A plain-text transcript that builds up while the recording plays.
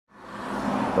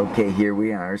Okay, here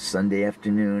we are, Sunday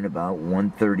afternoon, about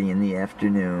 1:30 in the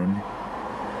afternoon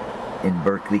in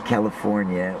Berkeley,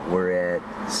 California. We're at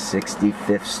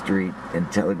 65th Street and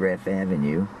Telegraph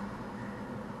Avenue,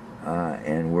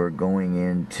 and we're going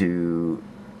in to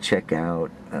check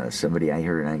out somebody I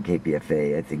heard on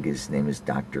KPFA. I think his name is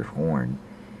Dr. Horne,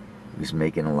 who's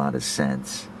making a lot of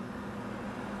sense.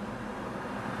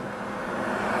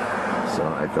 So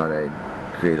I thought I'd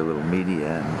create a little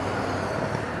media.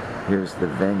 Here's the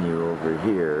venue over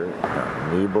here,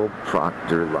 Nebel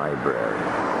Proctor Library.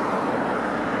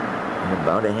 In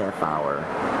about a half hour,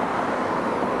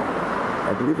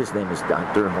 I believe his name is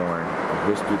Dr. Horne, a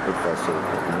history professor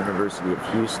at the University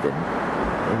of Houston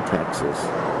in Texas.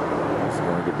 He's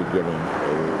going to be giving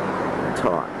a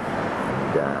talk,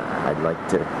 and I'd like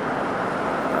to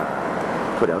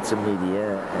put out some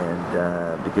media,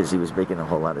 and because he was making a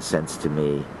whole lot of sense to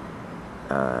me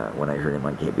when I heard him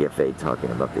on KPFA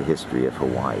talking about the history of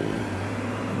Hawaii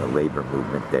and the labor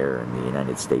movement there and the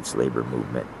United States labor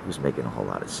movement. He was making a whole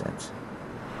lot of sense.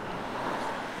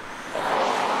 We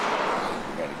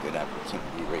got a good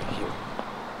opportunity right here.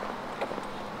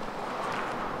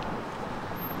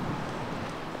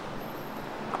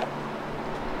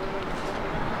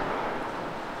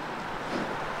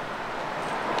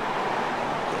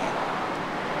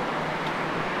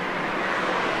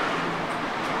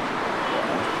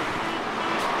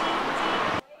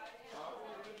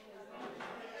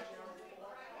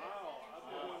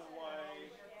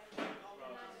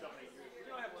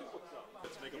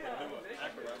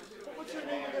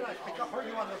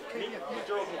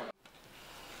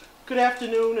 Good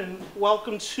afternoon and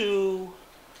welcome to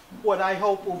what I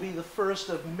hope will be the first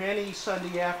of many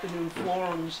Sunday afternoon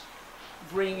forums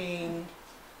bringing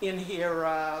in here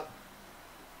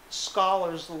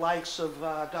scholars the likes of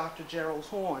Dr. Gerald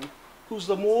Horne, who's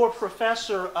the Moores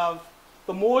Professor of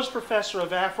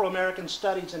Afro-American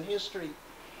Studies and History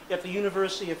at the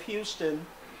University of Houston,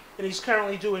 and he's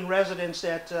currently doing residence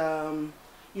at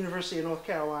University of North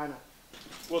Carolina.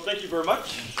 Well, thank you very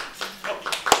much.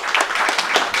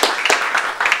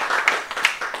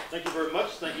 Thank you very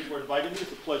much. Thank you for inviting me.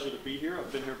 It's a pleasure to be here. I've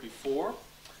been here before.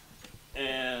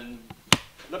 And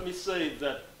let me say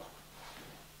that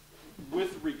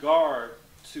with regard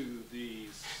to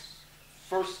these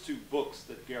first two books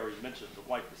that Gary mentioned, The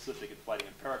White Pacific and Fighting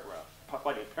in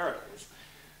Paradise,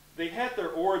 they had their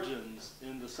origins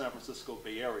in the San Francisco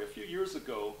Bay Area. A few years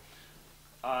ago,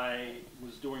 I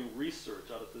was doing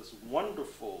research out of this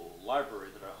wonderful library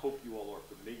that I hope you all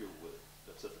are familiar with,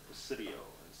 that's at the Presidio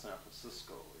in San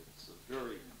Francisco. It's a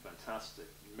very fantastic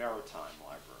maritime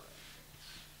library,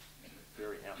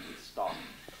 very amply stocked.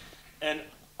 And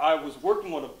I was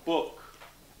working on a book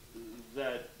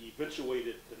that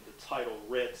eventuated in the title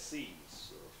Red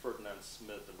Seas, Ferdinand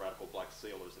Smith and Radical Black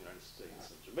Sailors in the United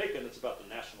States and Jamaica. And it's about the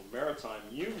National Maritime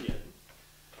Union,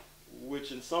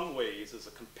 which in some ways is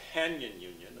a companion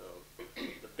union of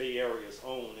the Bay Area's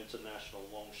own International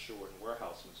Longshore and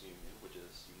Warehousemen's Union, which,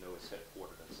 as you know, is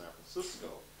headquartered in San Francisco.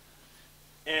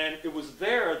 And it was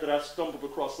there that I stumbled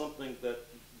across something that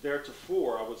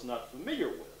theretofore I was not familiar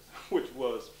with, which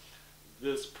was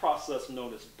this process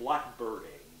known as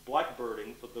blackbirding.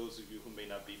 Blackbirding, for those of you who may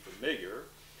not be familiar,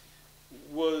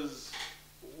 was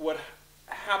what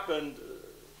happened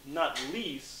not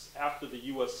least after the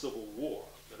U.S. Civil War,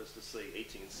 that is to say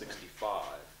 1865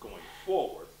 going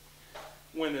forward,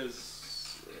 when,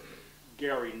 as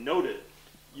Gary noted,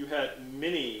 you had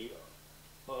many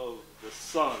of the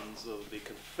sons of the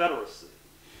Confederacy,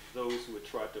 those who had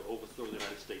tried to overthrow the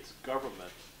United States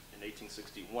government in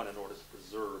 1861 in order to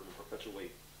preserve and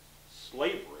perpetuate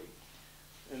slavery.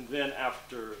 And then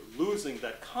after losing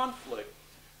that conflict,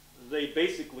 they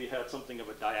basically had something of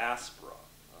a diaspora.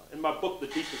 In my book, The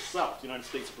Deepest South, the United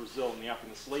States, Brazil, and the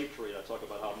African Slave Trade, I talk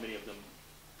about how many of them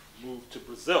moved to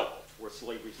Brazil, where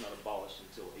slavery is not abolished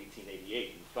until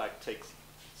 1888. In fact, takes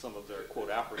some of their, quote,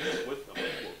 Africans with them,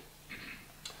 quote,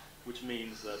 which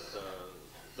means that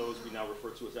those we now refer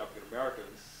to as African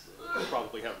Americans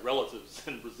probably have relatives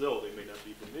in Brazil they may not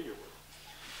be familiar with.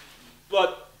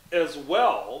 But as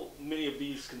well, many of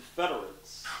these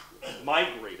Confederates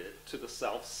migrated to the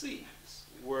South Seas,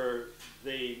 where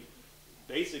they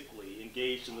basically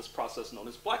engaged in this process known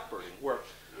as blackbirding, where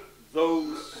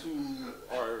those who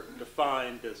are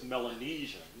defined as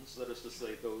Melanesians, that is to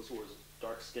say those who are as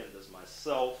dark-skinned as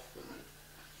myself, and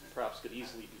perhaps could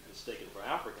easily be mistaken for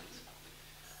Africans,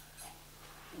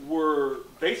 were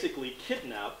basically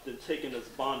kidnapped and taken as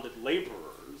bonded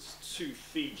laborers to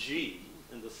Fiji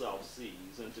in the South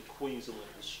Seas and to Queensland,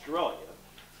 Australia,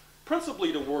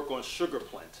 principally to work on sugar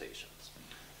plantations.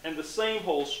 And the same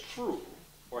holds true,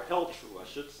 or held true, I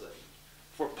should say,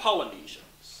 for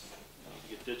Polynesians,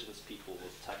 the indigenous people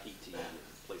of Tahiti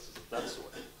and places of that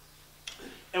sort.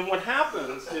 And what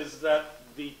happens is that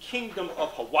the Kingdom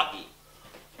of Hawaii,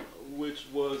 which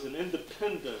was an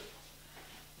independent,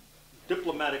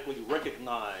 diplomatically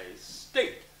recognized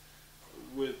state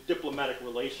with diplomatic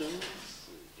relations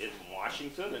in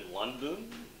Washington, in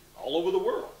London, all over the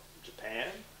world, Japan,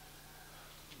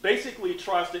 basically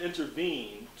tries to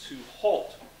intervene to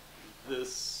halt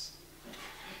this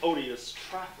odious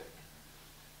traffic.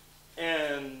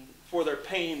 And for their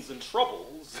pains and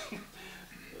troubles,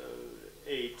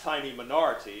 a tiny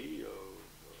minority,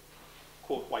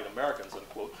 quote, white Americans,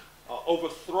 unquote,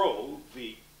 overthrow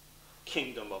the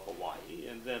Kingdom of Hawaii,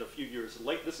 and then a few years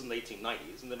later, this is in the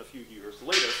 1890s, and then a few years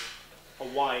later,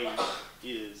 Hawaii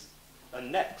is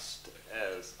annexed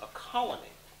as a colony.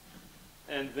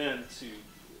 And then to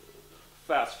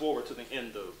fast forward to the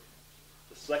end of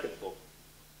the second book,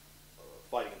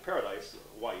 Fighting in Paradise,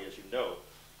 Hawaii, as you know,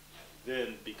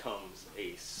 then becomes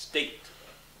a state,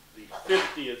 the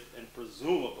 50th and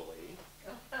presumably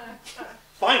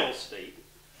final state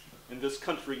in this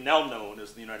country now known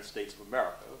as the United States of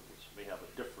America, which may have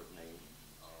a different name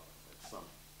at some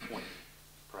point,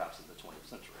 perhaps in the 20th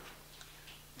century.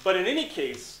 But in any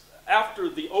case, after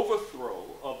the overthrow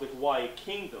of the Hawaii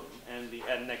Kingdom and the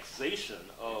annexation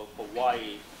of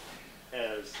Hawaii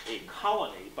as a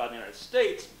colony by the United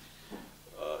States,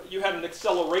 you had an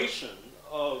acceleration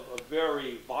of a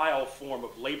very vile form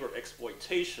of labor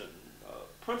exploitation,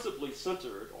 principally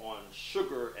centered on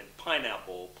sugar and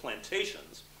pineapple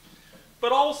plantations,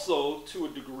 but also to a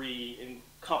degree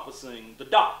encompassing the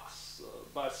docks.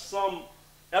 By some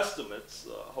estimates,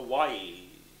 Hawaii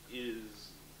is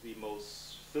the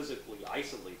most physically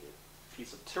isolated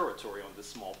piece of territory on this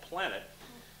small planet.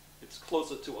 It's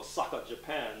closer to Osaka,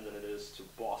 Japan than it is to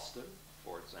Boston,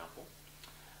 for example.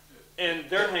 And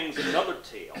there hangs another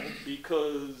tale,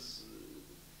 because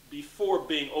before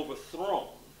being overthrown,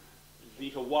 the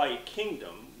Hawaii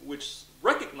Kingdom, which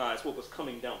recognized what was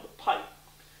coming down the pipe,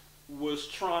 was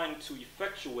trying to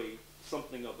effectuate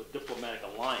something of a diplomatic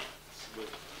alliance with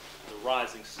the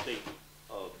rising state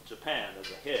of Japan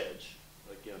as a hedge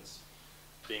against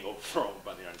being overthrown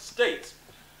by the United States.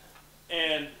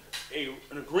 And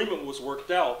an agreement was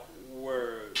worked out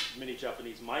where many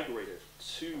Japanese migrated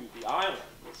to the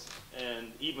islands.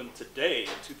 And even today, in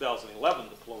 2011,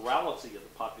 the plurality of the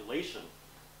population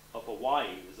of Hawaii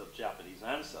is of Japanese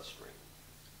ancestry.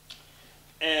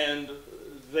 And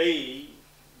they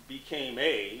became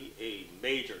a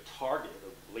major target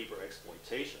of labor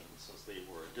exploitation, since they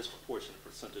were a disproportionate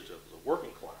percentage of the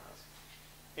working class.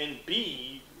 And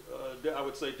B, I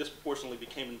would say disproportionately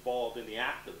became involved in the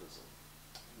activism,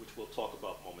 which we'll talk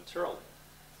about momentarily.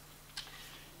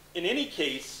 In any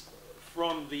case,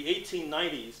 from the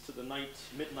 1890s to the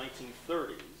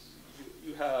mid-1930s,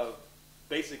 you have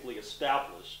basically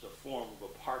established a form of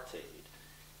apartheid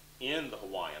in the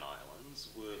Hawaiian Islands,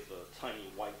 with a tiny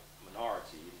white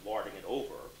minority lording it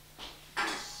over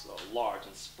this large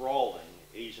and sprawling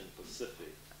Asian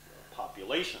Pacific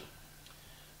population.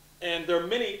 And there are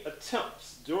many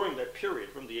attempts during that period,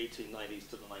 from the 1890s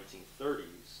to the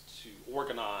 1930s, to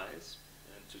organize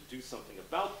and to do something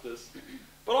about this.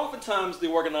 But oftentimes the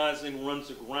organizing runs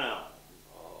aground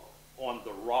on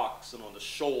the rocks and on the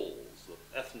shoals of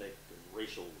ethnic and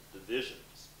racial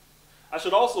divisions. I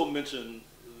should also mention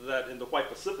that in the White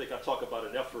Pacific, I talk about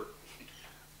an effort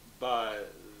by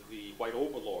the white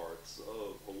overlords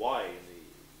of Hawaii in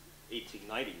the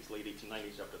 1890s, late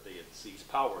 1890s, after they had seized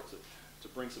power, to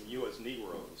bring some U.S.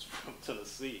 Negroes from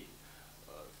Tennessee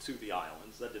to the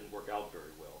islands. That didn't work out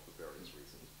very well for various reasons.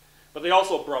 But they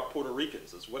also brought Puerto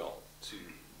Ricans as well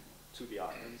to the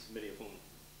islands, many of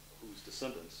whose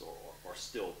descendants are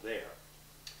still there.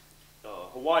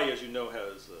 Hawaii, as you know,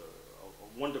 has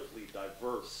a wonderfully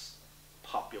diverse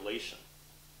population.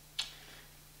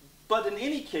 But in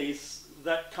any case,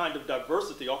 that kind of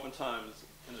diversity oftentimes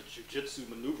in a jujitsu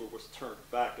maneuver was turned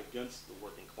back against the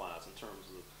working class in terms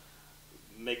of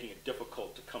making it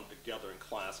difficult to come together in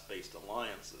class-based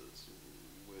alliances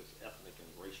with ethnic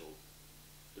and racial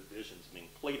divisions being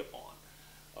played upon,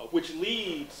 which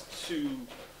leads to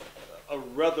a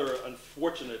rather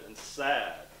unfortunate and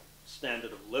sad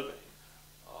standard of living.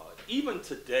 Even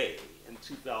today, in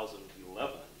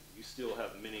 2011, you still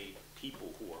have many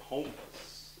people who are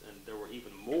homeless, and there were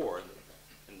even more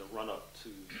in the run-up to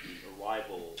the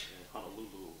arrival in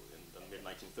Honolulu in the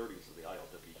mid-1930s of the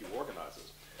ILWU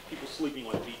organizers. People sleeping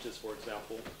on beaches, for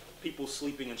example, people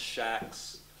sleeping in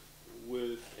shacks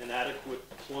with inadequate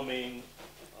plumbing,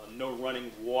 no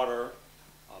running water,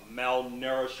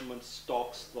 malnourishment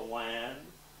stalks the land,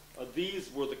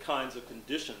 These were the kinds of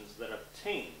conditions that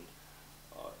obtained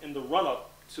in the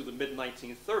run-up to the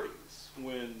mid-1930s,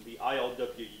 when the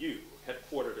ILWU,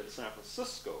 headquartered in San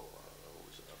Francisco,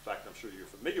 which is a fact I'm sure you're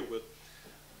familiar with,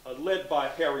 led by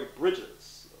Harry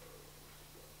Bridges,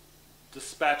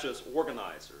 dispatches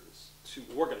organizers to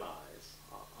organize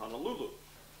Honolulu.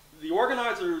 The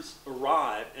organizers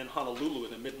arrive in Honolulu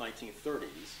in the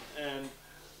mid-1930s, and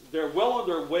they're well on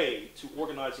their way to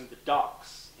organizing the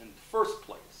docks in the first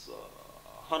place.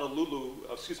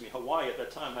 Hawaii at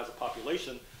that time has a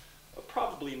population of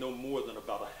probably no more than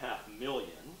about 500,000.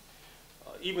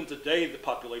 Even today, the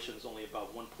population is only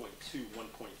about 1.2,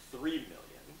 1.3 million.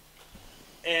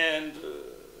 And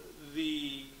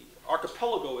the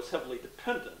archipelago is heavily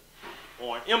dependent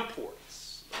on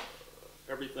imports,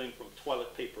 everything from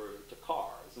toilet paper to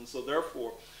cars. And so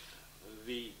therefore,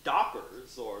 the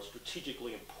dockers are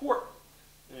strategically important,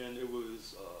 and it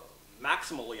was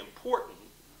maximally important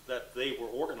that they were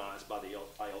organized by the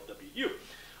ILWU.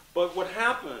 But what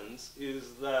happens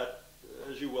is that,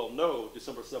 as you well know,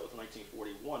 December 7th,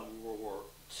 1941, World War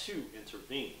II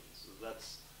intervenes.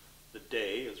 That's the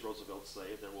day, as Roosevelt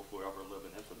said, that will forever live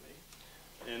in infamy,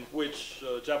 in which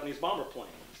Japanese bomber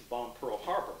planes bombed Pearl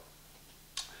Harbor,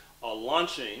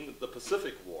 launching the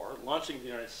Pacific War, launching the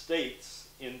United States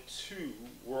into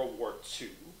World War II.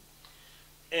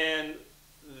 And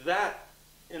that,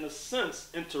 in a sense,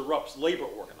 interrupts labor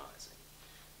organizing.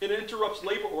 It interrupts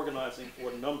labor organizing for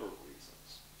a number of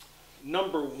reasons.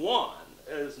 Number one,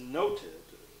 as noted,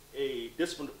 a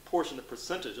disproportionate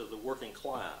percentage of the working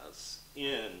class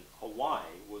in Hawaii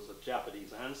was of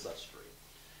Japanese ancestry.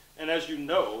 And as you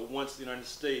know, once the United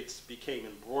States became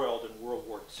embroiled in World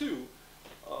War II,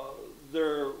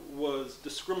 there was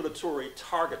discriminatory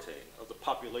targeting of the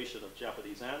population of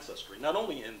Japanese ancestry, not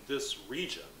only in this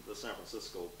region, the San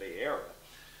Francisco Bay Area,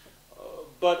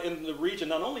 but in the region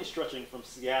not only stretching from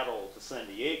Seattle to San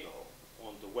Diego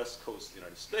on the west coast of the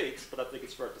United States, but I think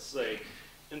it's fair to say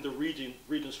in the region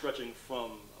stretching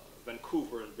from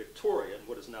Vancouver and Victoria, and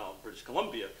what is now British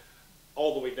Columbia,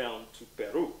 all the way down to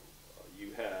Peru.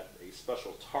 You had a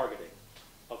special targeting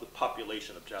of the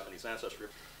population of Japanese ancestry.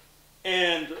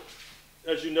 And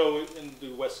as you know, in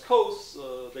the West Coast,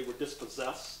 they were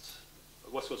dispossessed.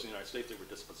 West Coast of the United States, they were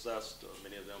dispossessed.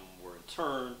 Many of them were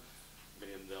interned.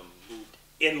 Many of them moved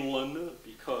inland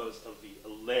because of the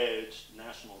alleged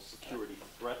national security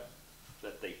threat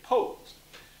that they posed.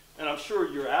 And I'm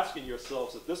sure you're asking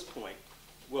yourselves at this point,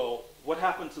 well, what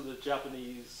happened to the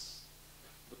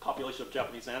population of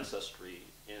Japanese ancestry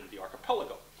in the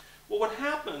archipelago? Well, what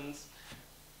happens,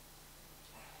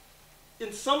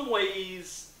 in some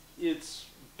ways it's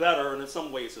better, and in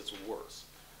some ways it's worse.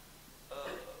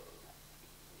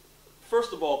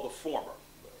 First of all, the former.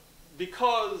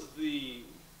 Because the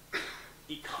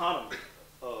economy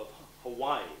of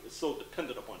Hawaii is so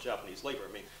dependent upon Japanese labor,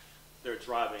 I mean, they're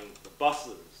driving the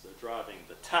buses, they're driving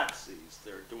the taxis,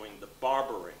 they're doing the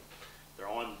barbering, they're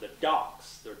on the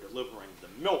docks, they're delivering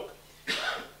the milk.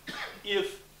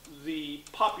 If the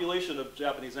population of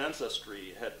Japanese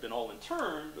ancestry had been all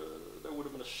interned, there would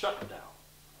have been a shutdown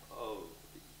of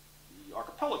the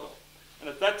archipelago. And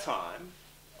at that time,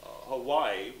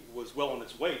 Hawaii was well on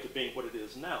its way to being what it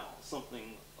is now,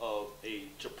 something of a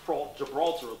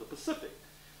Gibraltar of the Pacific.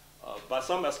 By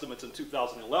some estimates in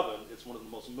 2011, it's one of the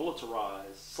most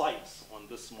militarized sites on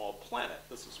this small planet.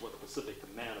 This is where the Pacific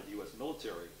Command of the U.S.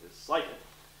 military is sited.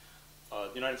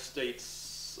 The United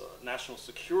States national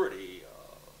security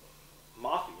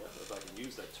mafia, if I can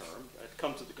use that term, had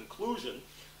come to the conclusion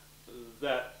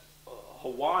that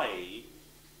Hawaii,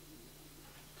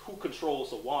 who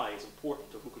controls Hawaii is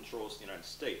important to who controls the United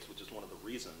States, which is one of the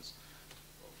reasons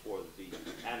for the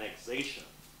annexation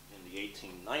in the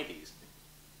 1890s.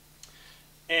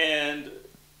 And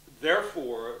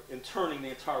therefore, interning the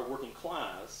entire working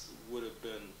class would have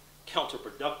been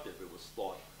counterproductive, it was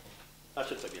thought. I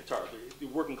shouldn't say the entire, the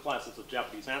working classes of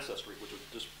Japanese ancestry, which was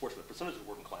a disproportionate percentage of the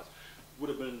working class, would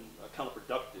have been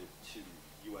counterproductive to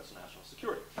U.S. national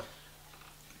security.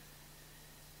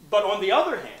 But on the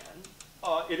other hand,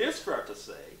 it is fair to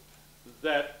say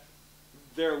that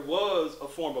there was a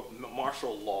form of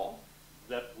martial law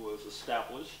that was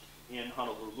established in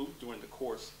Honolulu during the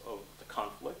course of the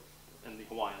conflict in the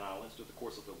Hawaiian Islands, during the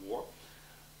course of the war.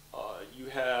 You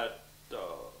had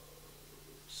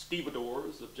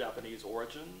stevedores of Japanese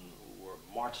origin who were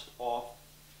marched off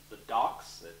the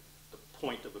docks at the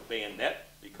point of a bayonet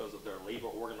because of their labor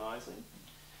organizing.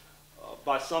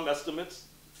 By some estimates,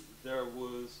 there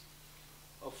was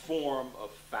a form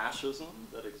of fascism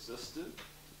that existed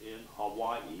in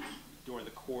Hawaii during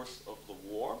the course of the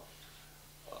war.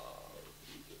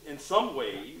 In some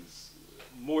ways,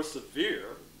 more severe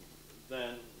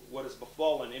than what has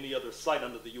befallen any other site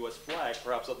under the U.S. flag,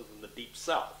 perhaps other than the Deep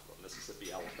South, or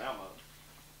Mississippi, Alabama,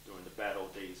 during the bad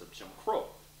old days of Jim Crow.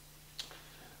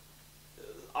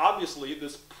 Obviously,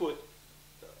 this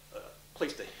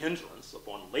placed a hindrance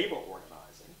upon labor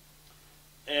organizing,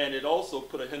 and it also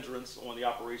put a hindrance on the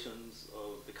operations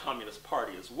of the Communist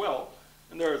Party as well.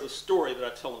 And there is a story that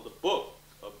I tell in the book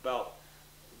about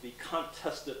the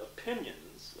contested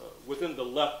opinions within the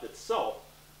left itself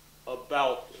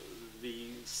about the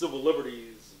civil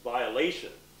liberties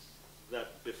violations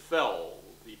that befell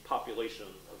the population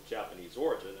of Japanese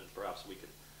origin, and perhaps we can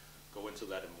go into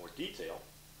that in more detail.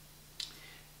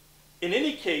 In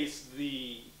any case,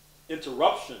 the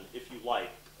interruption, if you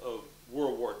like, of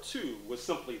World War II was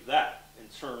simply that, in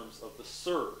terms of the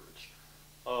surge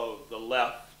of the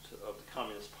left, of the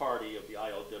Communist Party, of the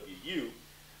ILWU,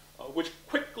 which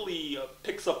quickly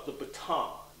picks up the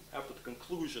baton after the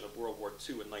conclusion of World War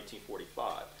II in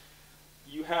 1945.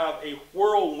 You have a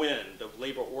whirlwind of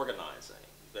labor organizing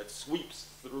that sweeps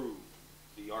through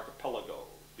the archipelago,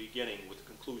 beginning with the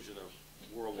conclusion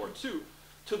of World War II,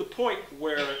 to the point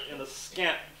where in a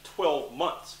scant 12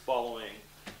 months following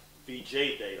VJ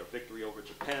Day, or Victory over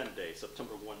Japan Day,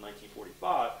 September 1,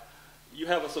 1945, you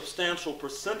have a substantial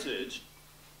percentage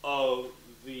of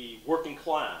the working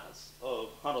class of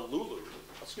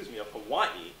of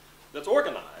Hawaii, that's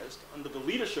organized under the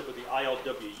leadership of the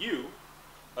ILWU,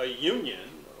 a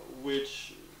union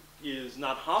which is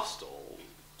not hostile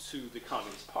to the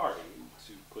Communist Party,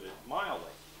 to put it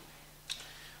mildly.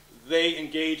 They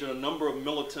engage in a number of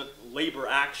militant labor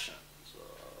actions,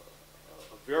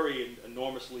 a very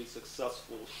enormously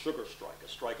successful sugar strike, a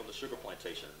strike on the sugar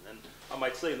plantation. And I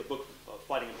might say in the book,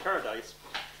 Fighting in Paradise,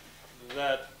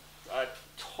 that I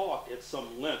talk at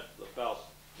some length about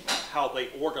how they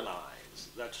organize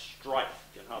that strike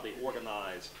and how they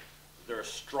organize their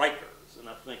strikers. And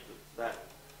I think that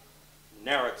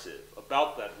narrative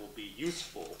about that will be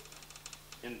useful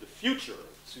in the future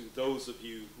to those of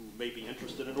you who may be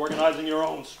interested in organizing your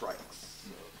own strikes,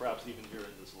 perhaps even here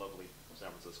in this lovely San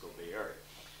Francisco Bay Area.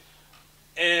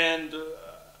 And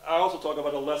I also talk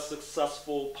about a less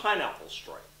successful pineapple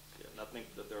strike. And I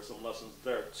think that there are some lessons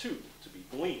there too to be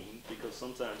gleaned, because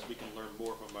sometimes we can learn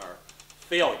more from our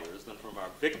failures than from our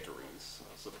victories,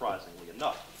 surprisingly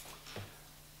enough.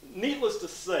 Needless to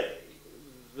say,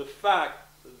 the fact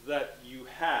that you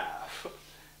have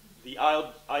the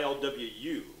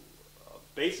ILWU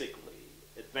basically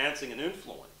advancing an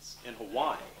influence in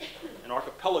Hawaii, an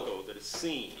archipelago that is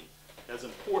seen as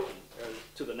important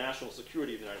to the national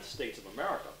security of the United States of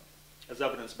America, as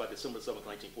evidenced by December 7th,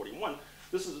 1941,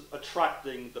 this is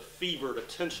attracting the fevered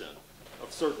attention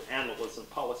of certain analysts and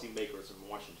policymakers in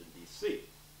Washington, D.C.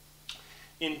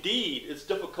 Indeed, it's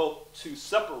difficult to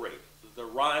separate the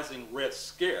rising Red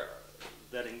Scare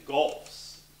that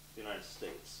engulfs the United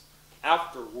States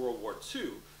after World War II.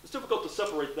 It's difficult to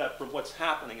separate that from what's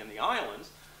happening in the islands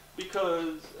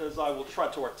because, as I will try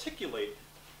to articulate,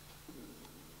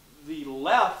 the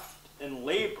left and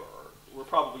labor were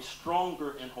probably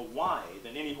stronger in Hawaii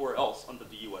than anywhere else under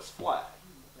the U.S. flag.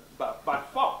 By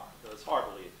far, there's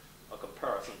hardly a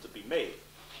comparison to be made.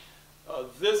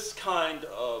 This kind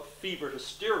of fever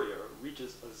hysteria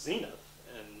reaches a zenith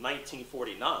in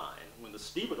 1949 when the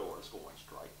stevedores go on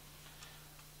strike.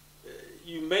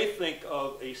 You may think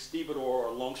of a stevedore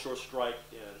or longshore strike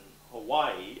in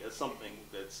Hawaii as something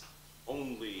that's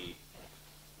only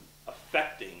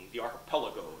affecting the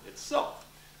archipelago itself.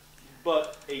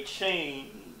 But a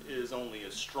chain is only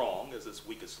as strong as its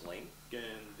weakest link,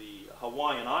 and the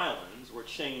Hawaiian Islands were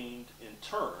chained in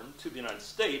turn to the United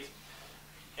States,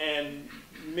 and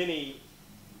many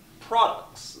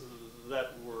products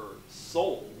that were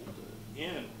sold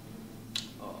in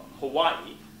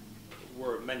Hawaii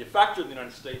were manufactured in the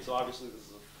United States, so obviously this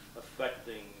is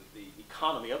affecting the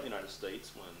economy of the United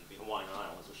States when the Hawaiian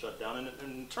Islands are shut down, and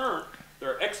in turn,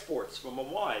 there are exports from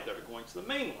Hawaii that are going to the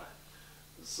mainland.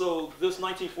 So this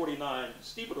 1949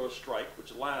 stevedore strike,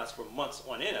 which lasts for months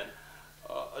on end,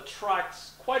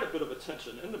 attracts quite a bit of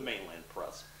attention in the mainland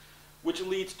press, which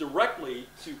leads directly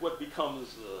to what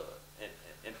becomes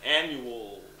an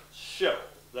annual show.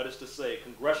 That is to say,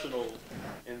 congressional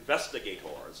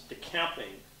investigators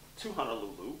decamping to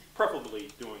Honolulu,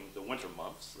 preferably during the winter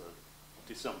months,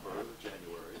 December,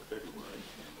 January, February,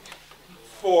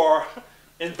 for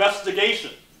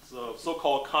investigations of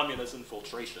so-called communist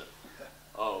infiltration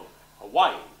of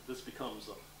Hawaii. This becomes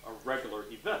a regular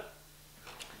event.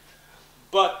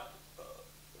 But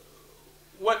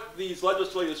what these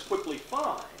legislators quickly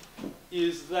find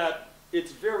is that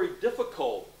it's very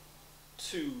difficult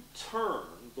to turn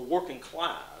the working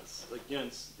class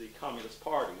against the Communist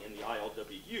Party and the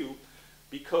ILWU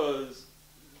because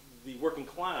the working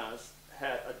class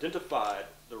had identified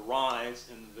the rise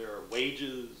in their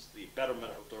wages, the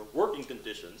betterment of their working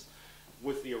conditions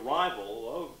with the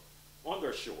arrival of, on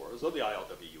their shores, of the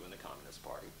ILWU and the Communist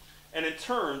Party. And in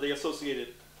turn, they associated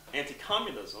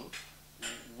anti-communism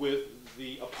with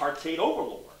the apartheid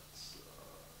overlords.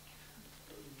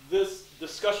 This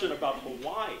discussion about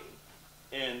Hawaii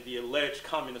and the alleged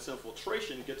communist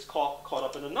infiltration gets caught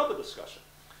up in another discussion,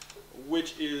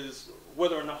 which is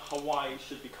whether or not Hawaii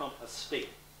should become a state.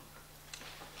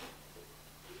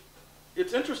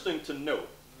 It's interesting to note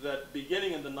that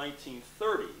beginning in the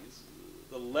 1930s,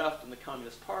 the left and the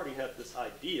Communist Party had this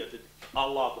idea that, a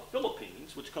la the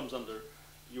Philippines, which comes under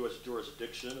U.S.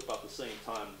 jurisdiction about the same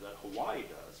time that Hawaii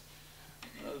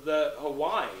does, that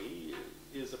Hawaii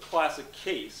is a classic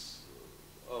case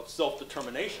of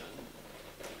self-determination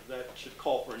that should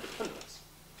call for independence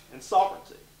and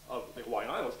sovereignty of the Hawaiian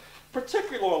Islands,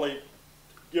 particularly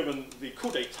given the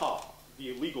coup d'etat,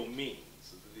 the illegal means,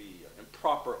 the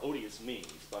improper, odious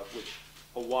means by which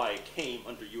Hawaii came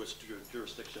under U.S.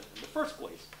 jurisdiction in the first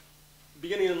place.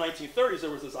 Beginning in the 1930s, there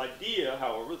was this idea,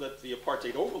 however, that the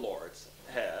apartheid overlords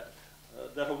had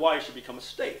that Hawaii should become a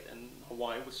state, and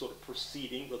Hawaii was sort of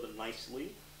proceeding rather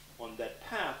nicely on that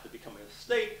path to becoming a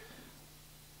state.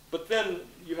 But then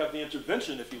you have the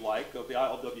intervention, if you like, of the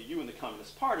ILWU and the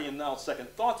Communist Party, and now second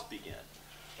thoughts begin.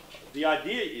 The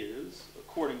idea is,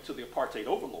 according to the apartheid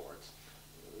overlords,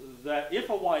 that if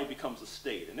Hawaii becomes a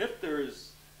state, and if there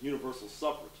is universal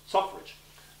suffrage,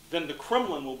 then the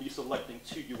Kremlin will be selecting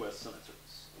 2 U.S.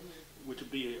 senators, which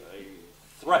would be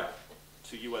a threat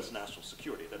to U.S. national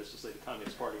security. That is to say, the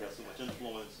Communist Party has so much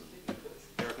influence, and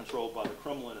they're controlled by the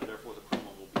Kremlin, and therefore the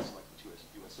Kremlin will be selecting 2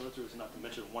 U.S. senators, not to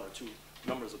mention 1 or 2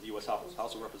 members of the U.S.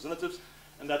 House of Representatives,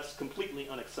 and that's completely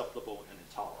unacceptable and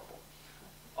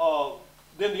intolerable.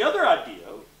 Then the other idea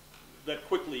that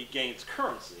quickly gains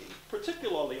currency,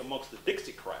 particularly amongst the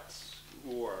Dixiecrats,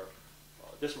 who are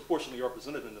disproportionately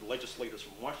represented in the legislators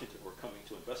from Washington who are coming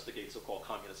to investigate so-called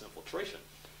communist infiltration.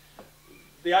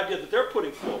 The idea that they're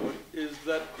putting forward is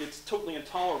that it's totally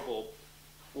intolerable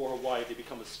for Hawaii to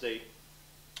become a state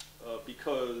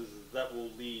because that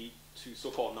will lead to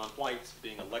so-called non-whites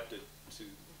being elected to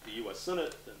the U.S.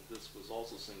 Senate, and this was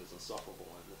also seen as insufferable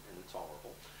and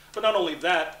intolerable. But not only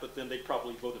that, but then they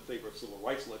probably vote in favor of civil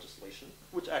rights legislation,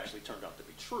 which actually turned out to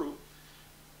be true,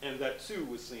 and that too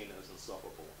was seen as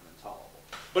insufferable and intolerable.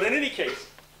 But in any case,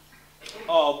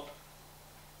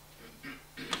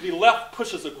 the left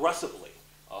pushes aggressively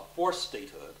for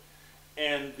statehood,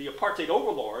 and the apartheid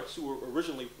overlords, who were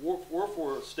originally were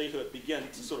for statehood, begin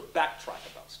to sort of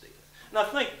backtrack about statehood. And I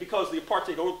think because the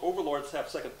apartheid overlords have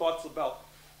second thoughts about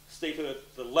statehood,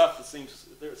 the left, it seems,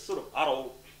 they're sort of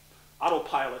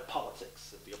autopilot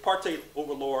politics. If the apartheid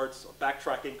overlords are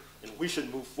backtracking, then we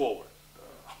should move forward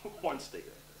one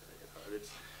statehood.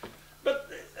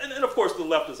 And of course, the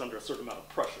left is under a certain amount of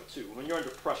pressure, too. When you're under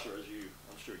pressure, as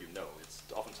I'm sure you know, it's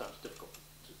oftentimes difficult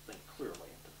to think clearly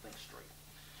and to think straight.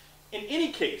 In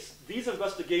any case, these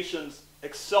investigations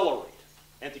accelerate.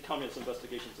 Anti-communist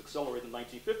investigations accelerate in the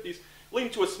 1950s,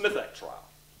 leading to a Smith Act trial.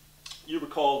 You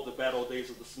recall the bad old days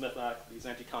of the Smith Act, these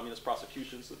anti-communist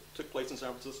prosecutions that took place in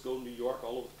San Francisco, New York,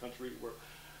 all over the country, where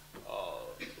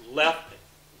left,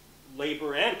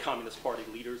 labor, and Communist Party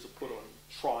leaders are put on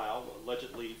trial,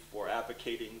 allegedly for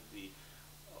advocating the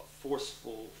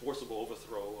forcible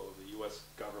overthrow of the U.S.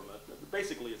 government.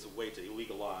 Basically, it's a way to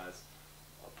illegalize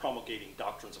promulgating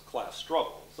doctrines of class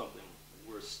struggle, something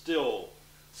we're still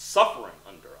suffering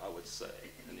under, I would say,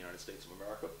 in the United States of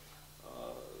America.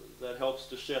 That helps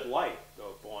to shed light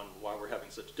on why we're having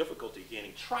such difficulty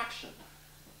gaining traction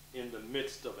in the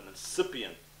midst of an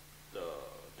incipient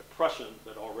depression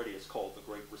that already is called the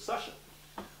Great Recession.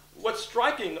 What's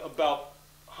striking about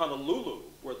Honolulu,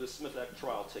 where the Smith Act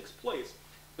trial takes place,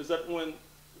 is that when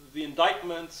the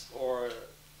indictments are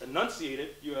enunciated,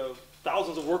 you have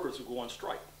thousands of workers who go on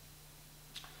strike.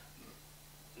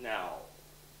 Now,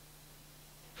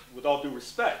 with all due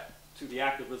respect to the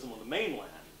activism on the mainland,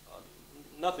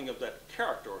 nothing of that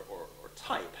character or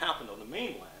type happened on the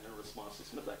mainland in response to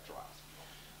Smith Act trials.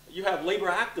 You have labor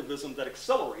activism that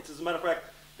accelerates. As a matter of fact,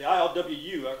 the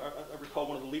ILWU, I recall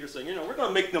one of the leaders saying, we're going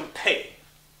to make them pay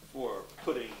for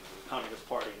putting the Communist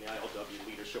Party and the ILW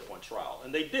leadership on trial.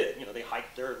 And they did. They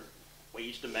hiked their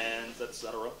wage demands,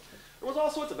 etc. There was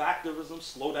all sorts of activism,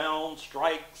 slow down,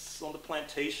 strikes on the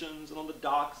plantations and on the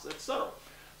docks, etc.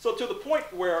 So to the point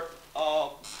where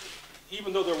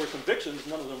even though there were convictions,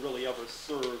 none of them really ever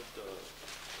served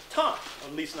time,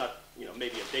 at least not,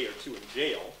 maybe a day or two in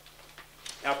jail.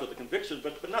 after the conviction,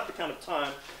 but not the kind of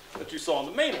time that you saw on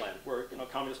the mainland, where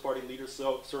Communist Party leaders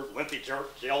served lengthy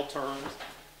jail terms.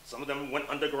 Some of them went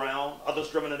underground, others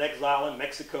driven in exile in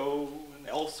Mexico and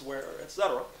elsewhere,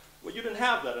 etc. Well, you didn't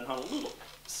have that in Honolulu.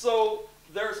 So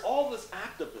there's all this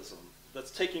activism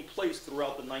that's taking place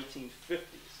throughout the 1950s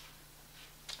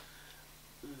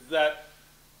that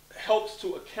helps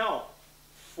to account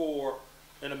for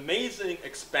an amazing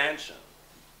expansion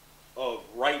of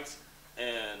rights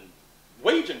and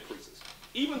wage increases.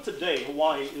 Even today,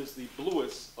 Hawaii is the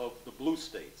bluest of the blue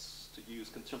states, to use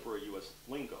contemporary U.S.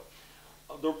 lingo.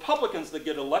 The Republicans that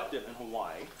get elected in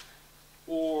Hawaii,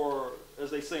 or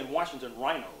as they say in Washington,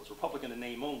 rhinos, Republican in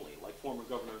name only, like former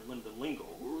Governor Lyndon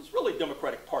Lingle, who was really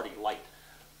Democratic Party light.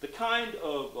 The kind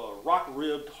of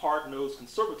rock-ribbed, hard-nosed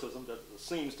conservatism that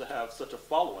seems to have such a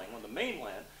following on the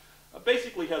mainland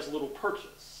basically has little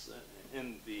purchase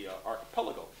in the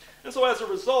archipelago. And so as a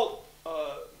result,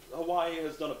 Hawaii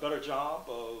has done a better job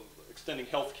of extending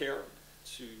health care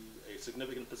to a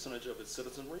significant percentage of its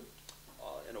citizenry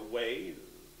in a way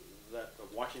that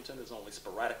Washington has only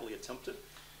sporadically attempted.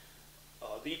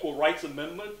 The Equal Rights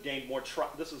Amendment gained more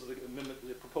this is the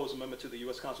proposed amendment to the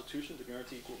U.S. Constitution to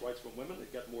guarantee equal rights for women.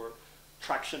 It got more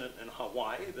traction in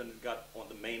Hawaii than it got on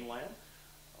the mainland.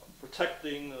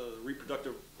 Protecting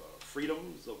reproductive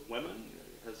freedoms of women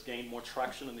has gained more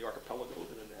traction in the archipelago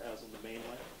than it has on the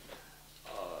mainland.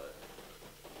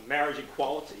 Marriage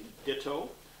equality, ditto.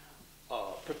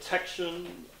 Protection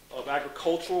of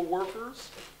agricultural workers,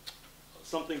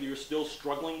 something that you're still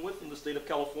struggling with in the state of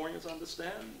California, as I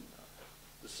understand,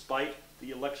 despite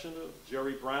the election of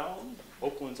Jerry Brown,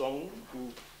 Oakland's own,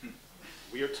 who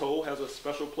we are told has a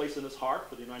special place in his heart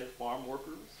for the United Farm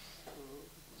Workers.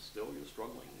 Still, you're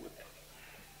struggling with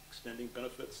extending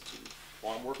benefits to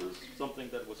farm workers, something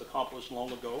that was accomplished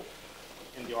long ago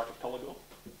in the archipelago.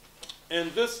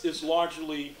 And this is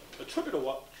largely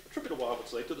attributable, I would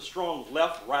say, to the strong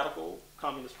left radical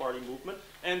Communist Party movement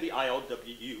and the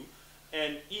ILWU.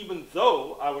 And even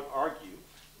though I would argue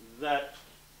that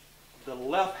the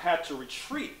left had to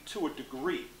retreat to a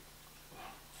degree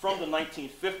from the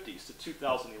 1950s to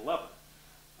 2011,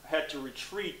 had to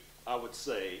retreat, I would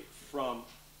say, from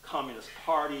Communist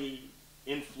Party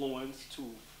influence to,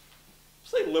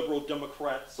 say, liberal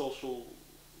Democrat, social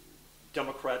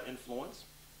Democrat influence.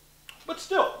 But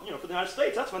still, for the United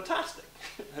States, that's fantastic.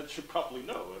 That you probably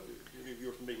know. If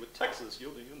you're familiar with Texas,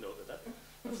 you'll know that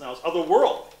sounds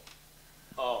otherworldly.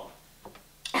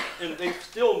 And they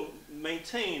still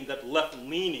maintain that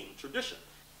left-leaning tradition.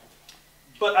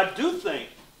 But I do think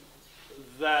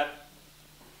that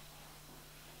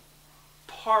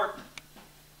part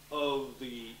of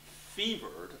the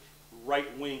fevered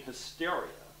right-wing hysteria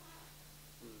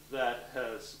that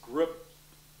has gripped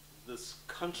this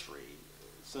country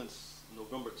since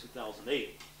November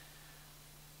 2008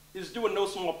 is due in no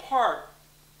small part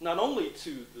not only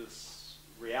to this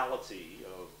reality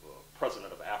of a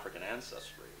president of African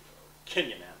ancestry,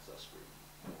 Kenyan ancestry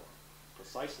more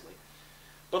precisely,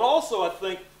 but also I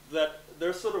think that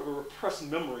there's sort of a repressed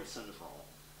memory syndrome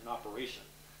in operation,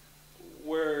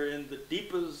 where in the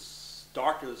deepest,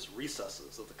 darkest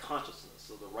recesses of the consciousness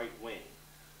of the right wing,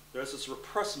 there's this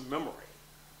repressed memory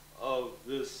of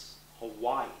this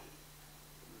Hawaii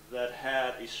that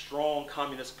had a strong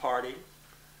Communist Party,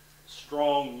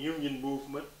 strong union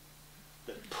movement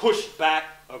that pushed back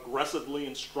aggressively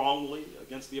and strongly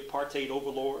against the apartheid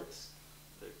overlords,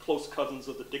 the close cousins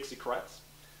of the Dixiecrats,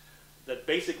 that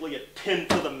basically had pinned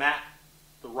to the mat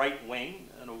the right wing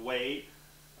in a way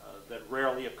that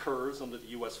rarely occurs under the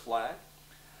U.S. flag.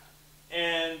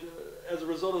 And as a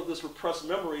result of this repressed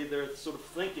memory, they're sort of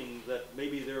thinking that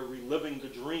maybe they're reliving the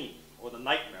dream, or the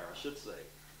nightmare, I should say,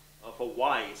 of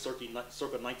Hawaii circa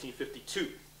 1952.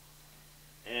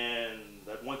 And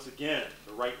that once again,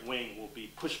 the right wing will be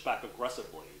pushed back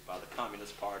aggressively by the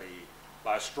Communist Party,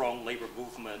 by a strong labor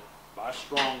movement, by a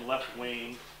strong left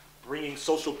wing, bringing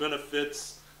social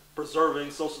benefits,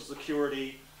 preserving Social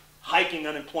Security, hiking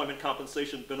unemployment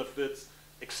compensation benefits,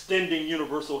 extending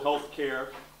universal health care,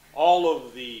 all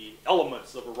of the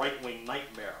elements of a right-wing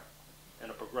nightmare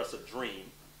and a progressive dream.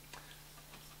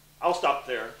 I'll stop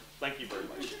there. Thank you very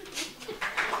much.